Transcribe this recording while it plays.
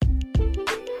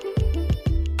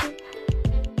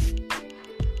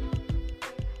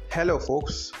Hello,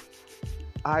 folks.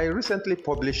 I recently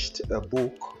published a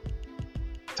book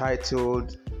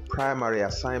titled Primary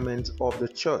Assignment of the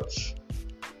Church.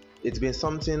 It's been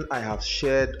something I have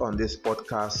shared on this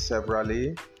podcast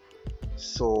severally.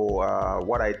 So,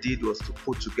 what I did was to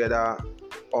put together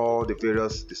all the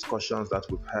various discussions that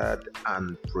we've had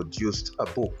and produced a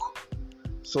book.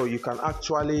 So, you can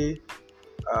actually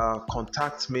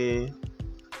contact me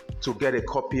to get a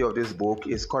copy of this book.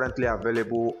 It's currently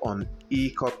available on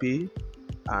e-copy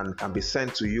and can be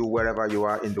sent to you wherever you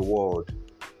are in the world.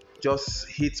 Just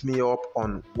hit me up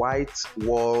on White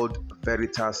World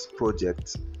Veritas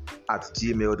Project at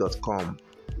gmail.com.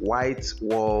 White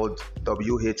World,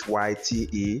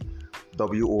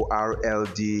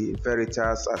 WHYTEWORLD,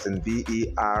 Veritas as in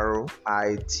VERITAS,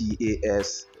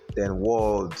 then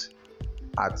world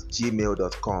at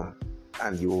gmail.com,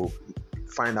 and you will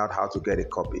find out how to get a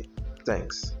copy.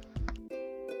 Thanks.